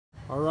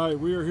All right,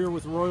 we are here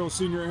with Royals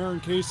senior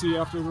Erin Casey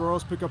after the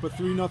Royals pick up a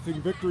 3-0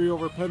 victory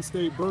over Penn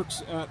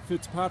State-Berks at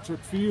Fitzpatrick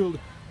Field.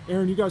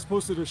 Erin, you guys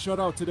posted a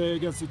shutout today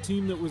against a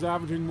team that was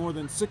averaging more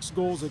than 6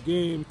 goals a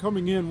game.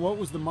 Coming in, what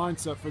was the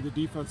mindset for the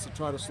defense to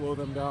try to slow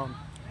them down?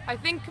 I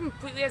think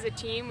completely as a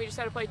team, we just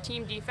had to play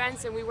team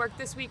defense, and we worked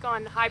this week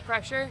on high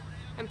pressure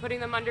and putting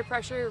them under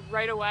pressure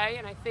right away,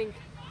 and I think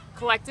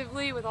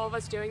collectively, with all of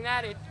us doing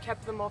that, it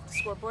kept them off the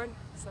scoreboard,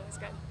 so that's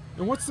good.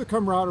 And what's the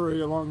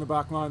camaraderie along the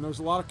back line? There's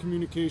a lot of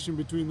communication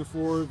between the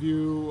four of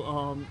you.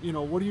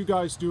 What are you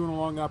guys doing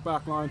along that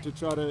back line to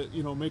try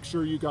to, make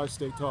sure you guys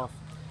stay tough?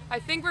 I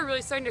think we're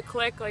really starting to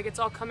click, like it's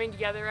all coming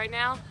together right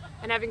now,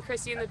 and having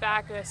Chrissy in the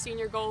back, a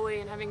senior goalie,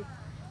 and having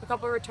a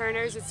couple of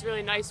returners, it's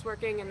really nice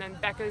working, and then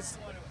Becca's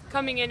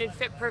coming in and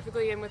fit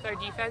perfectly in with our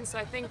defense. So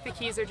I think the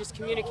keys are just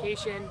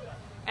communication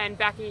and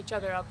backing each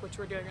other up, which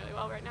we're doing really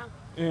well right now.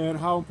 And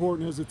how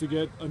important is it to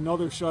get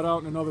another shutout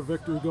and another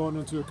victory going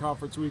into a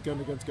conference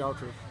weekend against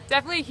Goucher?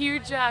 Definitely a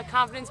huge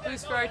confidence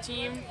boost for our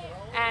team,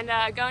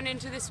 and going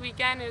into this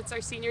weekend, it's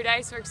our senior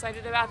day, so we're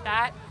excited about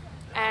that.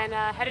 And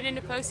headed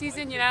into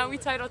postseason, we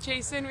title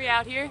chasing, we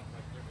out here.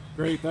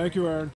 Great, thank you, Erin.